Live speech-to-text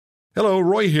Hello,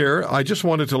 Roy here. I just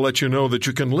wanted to let you know that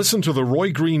you can listen to The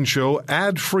Roy Green Show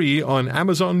ad-free on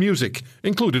Amazon Music,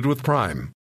 included with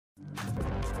Prime.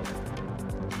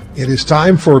 It is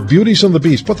time for Beauties and the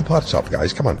Beast. Put the pots up,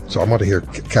 guys. Come on. So I want to hear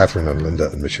Catherine and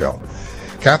Linda and Michelle.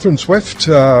 Catherine Swift,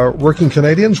 Working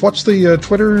Canadians. What's the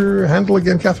Twitter handle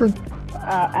again, Catherine?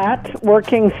 At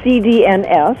Working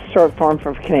CDNS, short form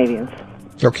for Canadians.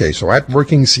 Okay, so at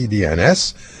Working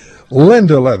CDNS.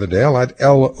 Linda Leatherdale at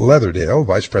L. Leatherdale,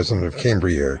 Vice President of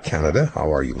Cambria, Canada.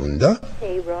 How are you, Linda?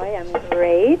 Hey, Roy, I'm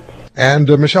great. And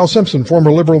Michelle Simpson,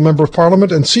 former Liberal Member of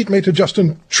Parliament and seatmate to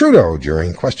Justin Trudeau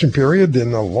during question period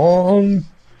in a long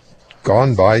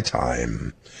gone by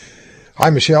time. Hi,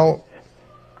 Michelle.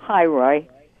 Hi, Roy.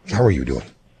 How are you doing?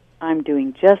 I'm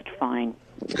doing just fine.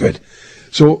 Good.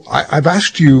 So I've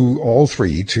asked you all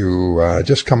three to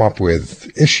just come up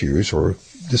with issues or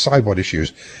decide what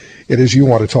issues it is you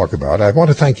want to talk about. I want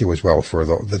to thank you as well for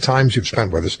the times you've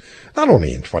spent with us, not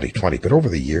only in 2020, but over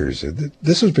the years.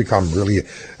 This has become really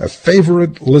a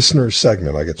favorite listener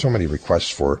segment. I get so many requests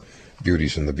for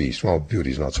Beauties and the Beast. Well,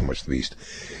 Beauty's not so much the Beast.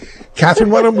 Catherine,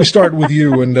 why don't we start with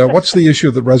you, and what's the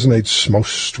issue that resonates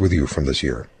most with you from this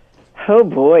year? Oh,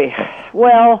 boy.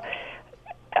 Well,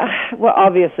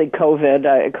 obviously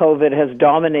COVID. COVID has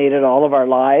dominated all of our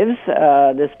lives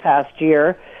this past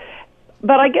year.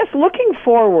 But I guess looking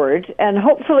forward and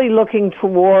hopefully looking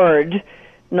toward,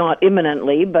 not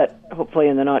imminently, but hopefully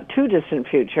in the not too distant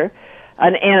future,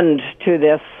 an end to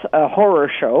this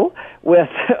horror show with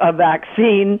a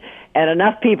vaccine and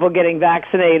enough people getting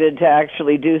vaccinated to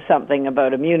actually do something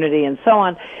about immunity and so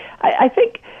on. I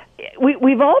think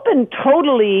we've all been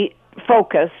totally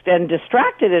focused and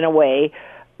distracted in a way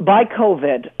by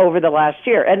COVID over the last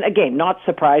year. And again, not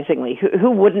surprisingly, who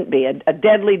wouldn't be? A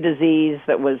deadly disease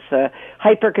that was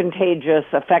hyper-contagious,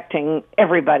 affecting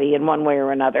everybody in one way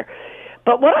or another.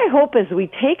 But what I hope is we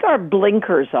take our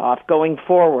blinkers off going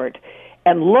forward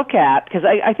and look at, because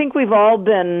I think we've all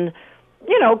been,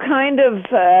 kind of,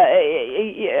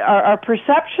 our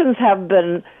perceptions have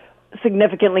been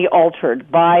significantly altered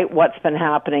by what's been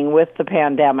happening with the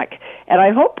pandemic. And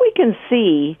I hope we can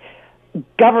see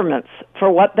governments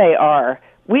for what they are.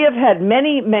 We have had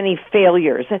many, many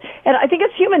failures. And I think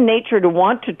it's human nature to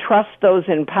want to trust those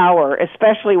in power,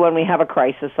 especially when we have a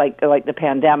crisis like the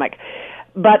pandemic.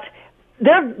 But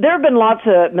there have been lots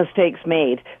of mistakes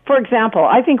made. For example,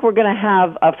 I think we're going to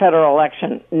have a federal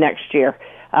election next year,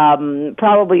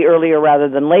 probably earlier rather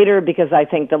than later, because I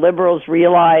think the Liberals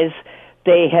realize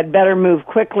they had better move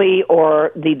quickly, or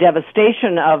the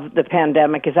devastation of the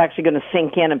pandemic is actually going to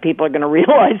sink in and people are going to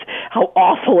realize how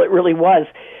awful it really was.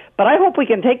 But I hope we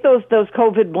can take those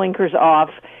COVID blinkers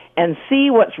off and see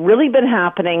what's really been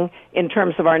happening in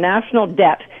terms of our national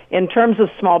debt, in terms of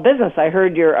small business. I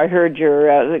heard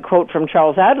your quote from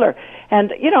Charles Adler,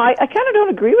 and I kind of don't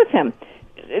agree with him.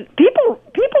 People,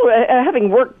 having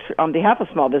worked on behalf of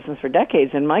small business for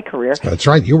decades in my career. That's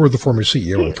right. You were the former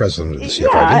CEO and president of the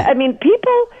CFIB. Yeah, I mean,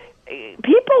 people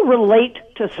relate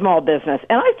to small business,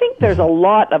 and I think there's a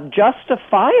lot of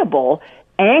justifiable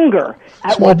anger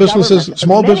at small what businesses.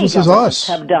 Small businesses, us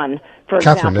have done. For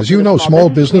Catherine, example, as you know, small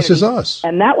business is us,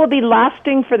 and that will be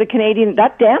lasting for the Canadian.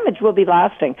 That damage will be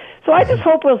lasting. So I just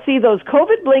hope we'll see those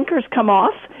COVID blinkers come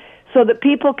off, so that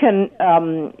people can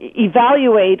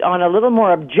evaluate on a little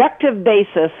more objective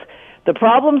basis the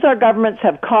problems our governments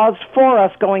have caused for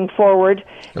us going forward.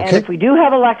 Okay. And if we do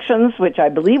have elections, which I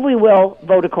believe we will,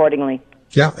 vote accordingly.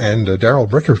 Yeah, and Darrell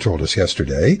Bricker told us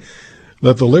yesterday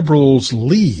that the Liberals'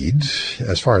 lead,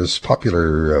 as far as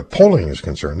popular polling is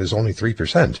concerned, is only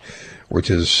 3%, which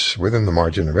is within the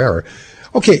margin of error.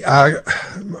 Okay,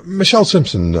 Michelle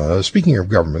Simpson, speaking of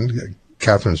government,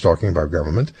 Catherine's talking about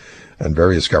government and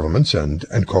various governments and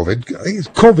COVID.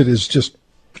 COVID is just,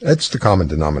 it's the common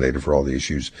denominator for all the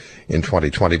issues in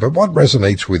 2020. But what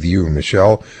resonates with you,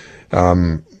 Michelle?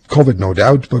 COVID, no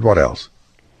doubt, but what else?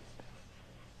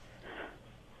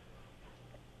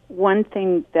 One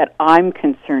thing that I'm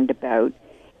concerned about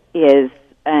is,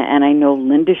 and I know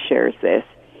Linda shares this,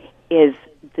 is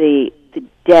the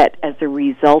debt as a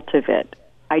result of it.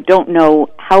 I don't know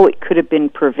how it could have been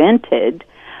prevented,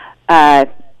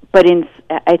 but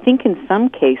I think in some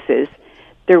cases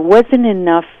there weren't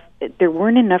enough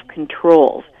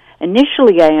controls.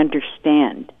 Initially, I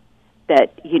understand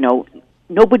that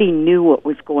nobody knew what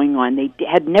was going on. They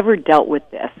had never dealt with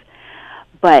this,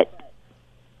 but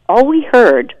all we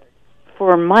heard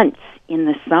for months in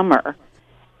the summer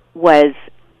was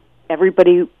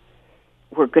everybody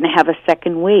were going to have a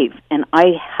second wave, and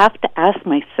I have to ask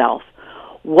myself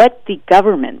what the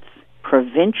governments,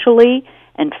 provincially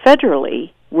and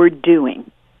federally, were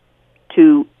doing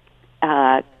to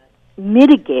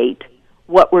mitigate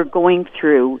what we're going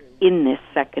through in this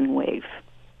second wave.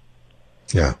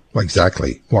 Yeah,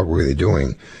 exactly. What were they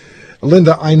doing?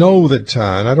 Linda, I know that,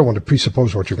 and I don't want to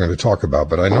presuppose what you're going to talk about,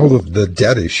 but I know that the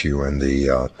debt issue and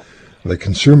the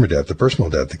consumer debt, the personal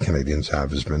debt that Canadians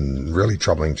have has been really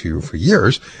troubling to you for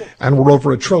years, and we're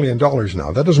over $1 trillion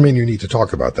now. That doesn't mean you need to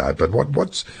talk about that, but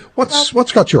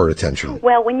what's got your attention?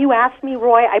 Well, when you asked me,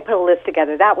 Roy, I put a list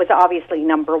together. That was obviously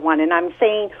number one, and I'm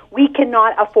saying we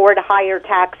cannot afford higher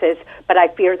taxes, but I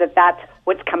fear that that's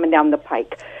what's coming down the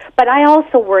pike. But I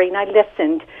also worry, and I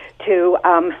listened to,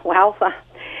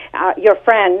 your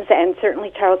friends, and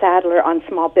certainly Charles Adler on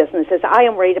small businesses. I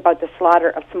am worried about the slaughter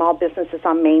of small businesses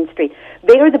on Main Street.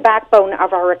 They are the backbone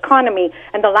of our economy,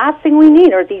 and the last thing we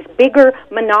need are these bigger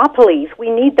monopolies. We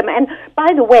need them. And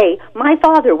by the way, my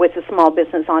father was a small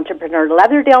business entrepreneur,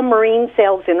 Leatherdale Marine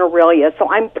Sales in Aurelia, so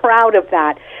I'm proud of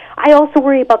that. I also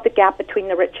worry about the gap between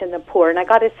the rich and the poor, and I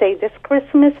got to say, this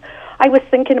Christmas, I was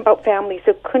thinking about families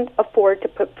who couldn't afford to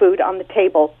put food on the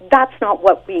table. That's not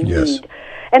what we need.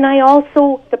 And I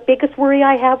also, the biggest worry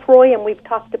I have, Roy, and we've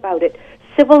talked about it,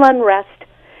 civil unrest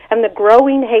and the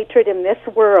growing hatred in this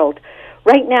world.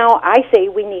 Right now, I say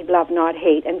we need love, not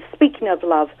hate. And speaking of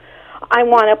love, I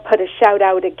want to put a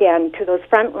shout-out again to those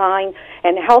frontline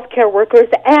and healthcare workers,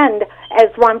 and as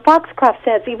Ron Foxcroft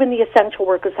says, even the essential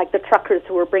workers like the truckers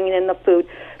who are bringing in the food.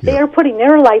 They are putting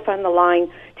their life on the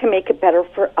line to make it better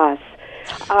for us.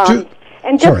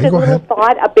 And just a little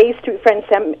thought, a Bay Street friend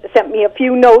sent me a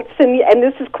few notes, and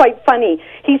this is quite funny.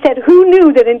 He said, who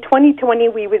knew that in 2020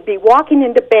 we would be walking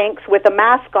into banks with a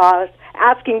mask on,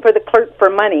 asking for the clerk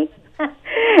for money?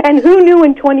 And who knew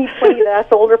in 2020 that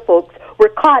us older folks were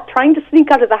caught trying to sneak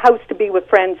out of the house to be with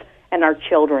friends, and our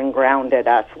children grounded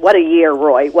us? What a year,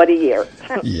 Roy, what a year.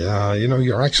 Yeah,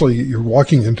 you're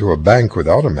walking into a bank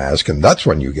without a mask, and that's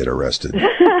when you get arrested.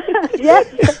 Yes,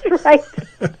 that's right.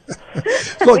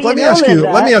 Look, let me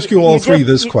ask you all three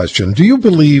this question. Do you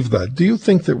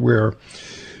think that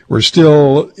we're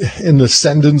still in the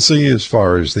ascendancy as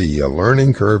far as the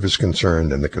learning curve is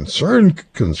concerned and the concern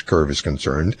curve is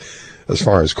concerned as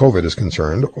far as COVID is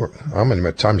concerned? Or how many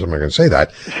times am I going to say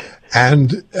that?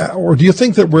 And, or do you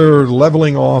think that we're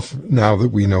leveling off now that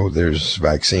we know there's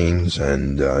vaccines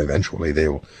and eventually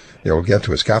they'll get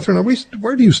to us? Catherine,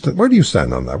 where do you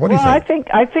stand on that? What do you think?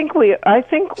 I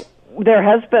think there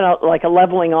has been a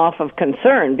leveling off of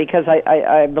concern, because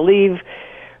I believe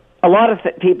a lot of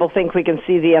people think we can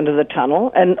see the end of the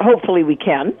tunnel, and hopefully we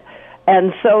can.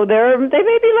 And so they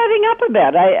may be letting up a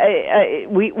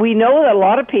bit. We know that a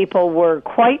lot of people were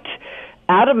quite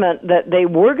adamant that they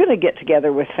were going to get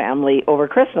together with family over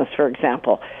Christmas, for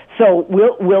example. So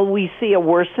will we see a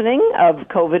worsening of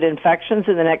COVID infections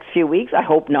in the next few weeks? I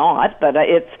hope not, but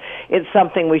it's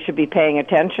something we should be paying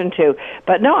attention to.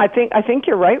 But no, I think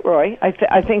you're right, Roy.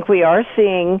 I think we are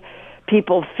seeing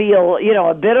people feel,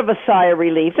 a bit of a sigh of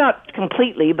relief, not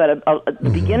completely, but the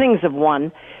beginnings of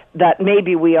one, that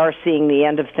maybe we are seeing the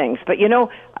end of things. But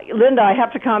Linda, I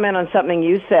have to comment on something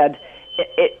you said.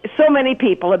 So many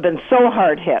people have been so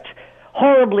hard hit,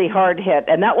 horribly hard hit,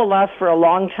 and that will last for a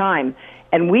long time.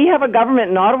 And we have a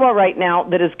government in Ottawa right now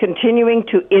that is continuing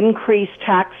to increase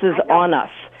taxes on us,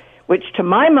 which to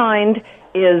my mind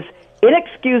is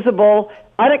inexcusable,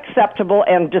 unacceptable,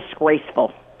 and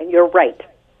disgraceful. And you're right.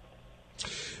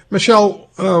 Michelle,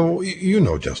 you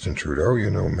know Justin Trudeau. You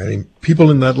know many people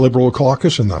in that Liberal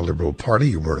caucus, in that Liberal Party.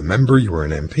 You were a member, you were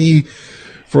an MP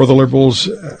for the Liberals.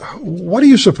 What do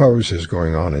you suppose is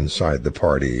going on inside the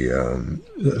party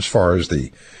as far as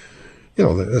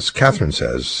as Catherine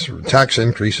says, tax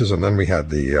increases, and then we had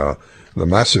the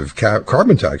massive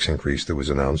carbon tax increase that was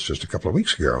announced just a couple of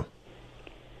weeks ago?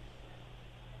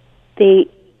 They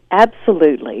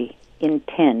absolutely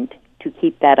intend to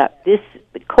keep that up.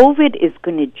 COVID is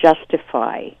going to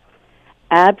justify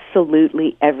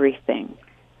absolutely everything,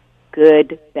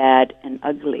 good, bad, and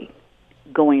ugly,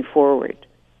 going forward,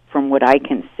 from what I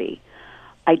can see.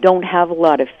 I don't have a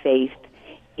lot of faith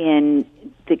in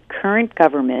the current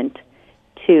government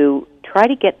to try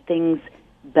to get things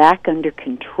back under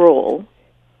control.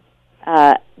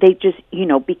 They just,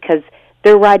 because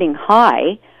they're riding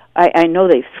high. I know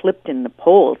they've slipped in the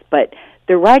polls, but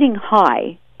they're riding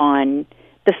high on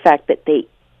the fact that they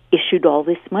issued all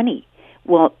this money.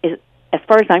 Well, as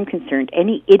far as I'm concerned,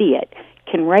 any idiot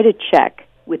can write a check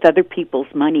with other people's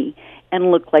money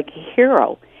and look like a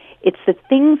hero. It's the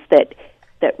things that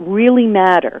really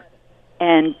matter.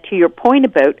 And to your point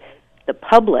about the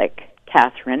public,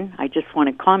 Catherine, I just want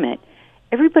to comment.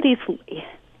 I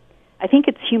think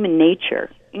it's human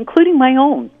nature, including my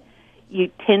own. You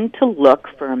tend to look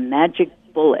for a magic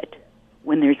bullet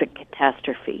when there's a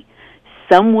catastrophe.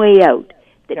 some way out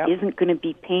that isn't going to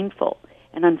be painful.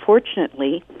 And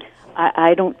unfortunately,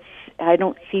 I don't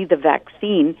see the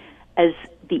vaccine as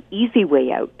the easy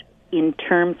way out in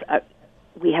terms of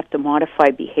we have to modify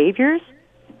behaviors,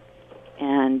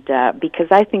 and because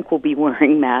I think we'll be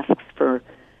wearing masks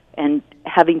and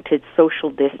having to social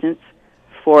distance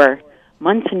for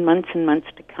months and months and months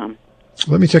to come.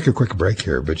 Let me take a quick break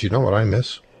here, but you know what I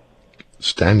miss?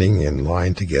 Standing in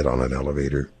line to get on an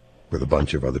elevator with a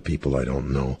bunch of other people I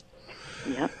don't know.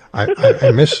 Yeah.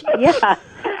 I miss... Yeah.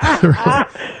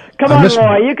 Come on,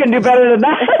 Roy, you can do better than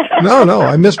that. No,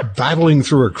 I miss battling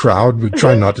through a crowd with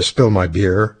trying not to spill my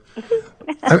beer.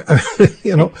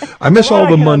 I miss all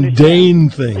the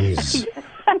mundane things,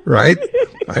 right?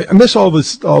 I miss all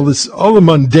the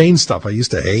mundane stuff I used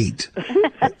to hate.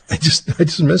 I just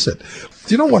miss it.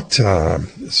 Do you know what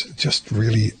just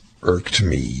really irked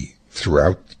me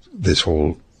throughout this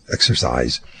whole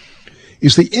exercise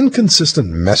is the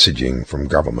inconsistent messaging from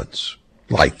governments.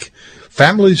 Like,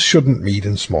 families shouldn't meet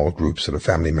in small groups at a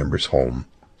family member's home,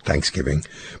 Thanksgiving,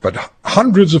 but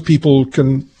hundreds of people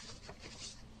can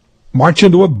march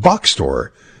into a box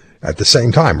store at the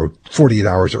same time, or 48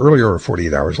 hours earlier or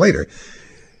 48 hours later.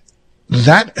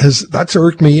 That's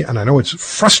irked me, and I know it's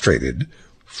frustrated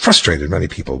many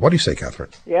people. What do you say,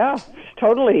 Catherine? Yeah,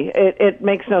 totally. It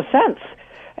makes no sense.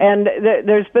 And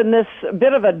there's been this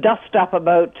bit of a dust-up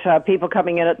about people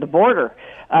coming in at the border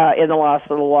in the last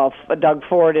little while. Doug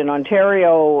Ford in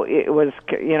Ontario was,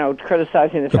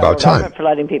 criticizing the federal government for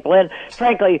letting people in.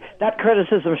 Frankly, that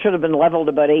criticism should have been leveled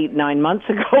about 8-9 months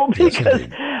ago because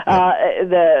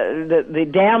the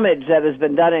damage that has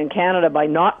been done in Canada by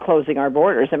not closing our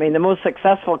borders. I mean, the most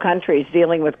successful countries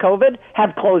dealing with COVID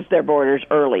have closed their borders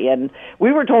early, and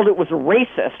we were told it was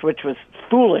racist, which was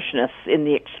foolishness in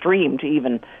the extreme to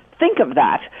even think of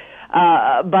that.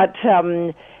 But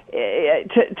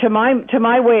to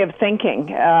my way of thinking,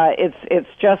 it's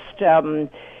just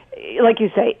like you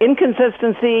say,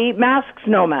 inconsistency. Masks,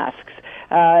 no masks.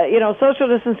 Social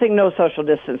distancing, no social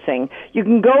distancing. You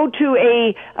can go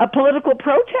to a political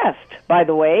protest, by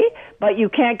the way, but you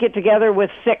can't get together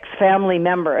with 6 family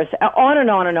members, on and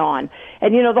on and on.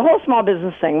 And, the whole small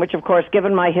business thing, which, of course,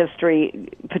 given my history,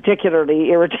 particularly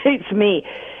irritates me.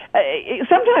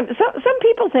 Sometimes, some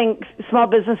people think small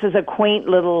business is a quaint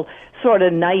little sort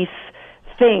of nice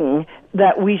thing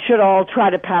that we should all try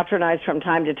to patronize from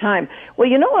time to time. Well,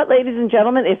 you know what, ladies and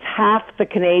gentlemen? It's half the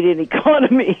Canadian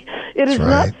economy. It is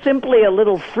not simply a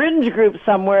little fringe group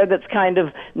somewhere that's kind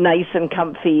of nice and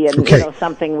comfy and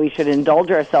something we should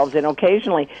indulge ourselves in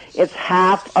occasionally. It's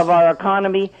half of our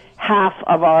economy, half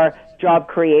of our job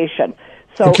creation.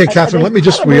 So, okay, Catherine,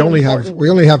 we only have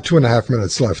 2.5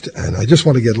 minutes left, and I just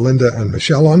want to get Linda and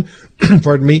Michelle on.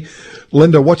 Pardon me.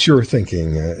 Linda, what's your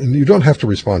thinking? And you don't have to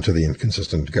respond to the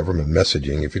inconsistent government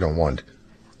messaging if you don't want.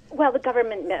 Well, the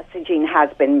government messaging has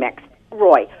been mixed.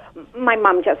 Roy, my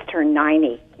mom just turned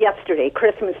 90 yesterday,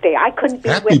 Christmas Day. I couldn't be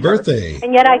with her. Happy birthday.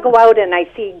 And yet I go out and I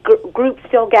see groups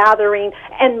still gathering,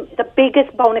 and the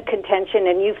biggest bone of contention,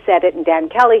 and you've said it, and Dan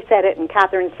Kelly said it, and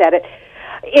Catherine said it,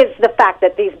 is the fact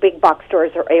that these big box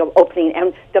stores are opening,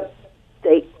 and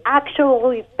the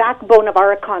actual backbone of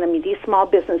our economy, these small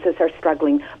businesses are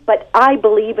struggling. But I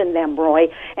believe in them,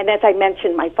 Roy. And as I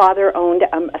mentioned, my father owned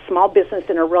a small business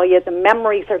in Aurelia. The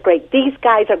memories are great. These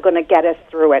guys are going to get us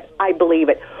through it. I believe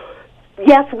it.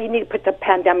 Yes, we need to put the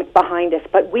pandemic behind us,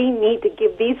 but we need to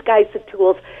give these guys the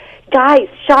tools. Guys,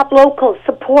 shop local,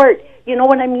 support. You know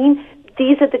what I mean?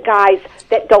 These are the guys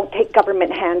that don't take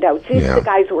government handouts. These are the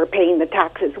guys who are paying the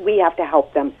taxes. We have to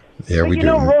help them. Yeah, we do.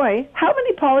 Roy, how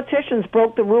many politicians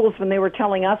broke the rules when they were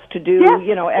telling us to do,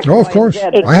 X, of course.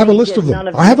 I have a list of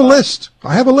them. I have a list.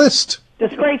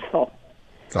 Disgraceful.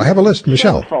 I have a list,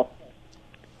 Michelle. Shameful.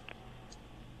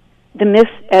 The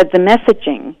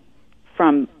messaging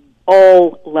from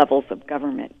all levels of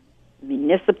government,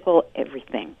 municipal,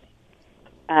 everything.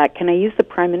 Can I use the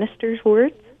Prime Minister's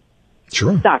words?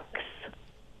 Sure. Sucks.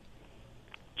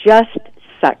 Just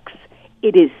sucks.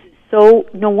 It is so,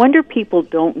 no wonder people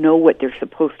don't know what they're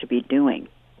supposed to be doing.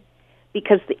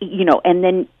 Because, and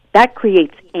then that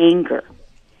creates anger,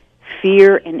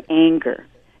 fear and anger.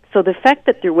 So the fact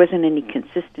that there wasn't any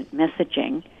consistent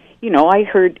messaging, I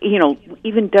heard,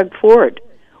 even Doug Ford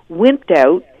wimped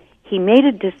out. He made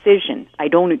a decision. I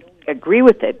don't agree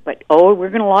with it, but, we're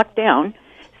going to lock down.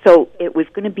 So it was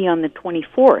going to be on the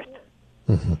 24th.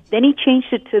 Mm-hmm. Then he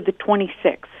changed it to the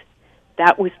 26th.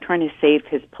 That was trying to save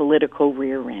his political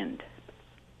rear end.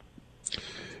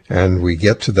 And we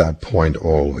get to that point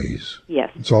always.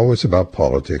 Yes. It's always about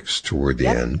politics toward the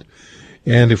end.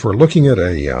 And if we're looking at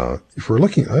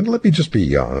let me just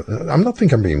be, I'm not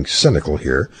think I'm being cynical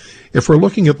here. If we're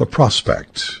looking at the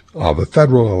prospect of a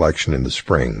federal election in the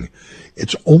spring,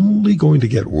 it's only going to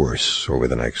get worse over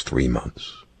the next 3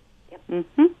 months.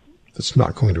 Mm-hmm. It's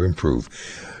not going to improve.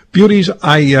 Beauties,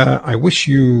 I wish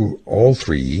you all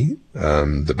three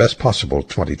the best possible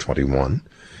 2021.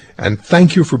 And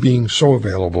thank you for being so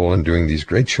available and doing these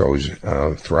great shows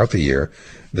throughout the year.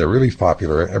 They're really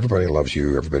popular. Everybody loves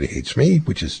you. Everybody hates me,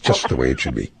 which is just the way it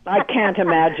should be. I can't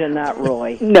imagine that,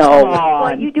 Roy. No.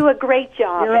 Well, you do a great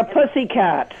job. You're a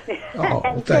pussycat.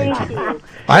 Oh, thank you.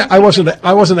 I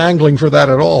wasn't angling for that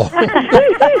at all.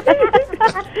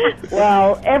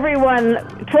 Well, everyone,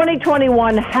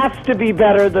 2021 has to be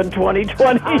better than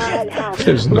 2020.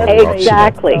 There's no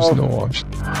Exactly. option. There's no option.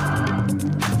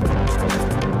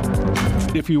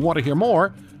 If you want to hear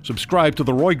more, subscribe to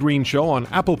The Roy Green Show on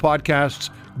Apple Podcasts,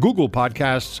 Google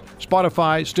Podcasts,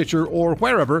 Spotify, Stitcher, or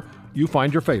wherever you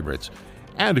find your favorites.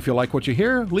 And if you like what you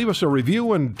hear, leave us a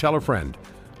review and tell a friend.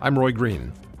 I'm Roy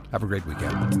Green. Have a great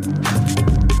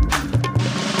weekend.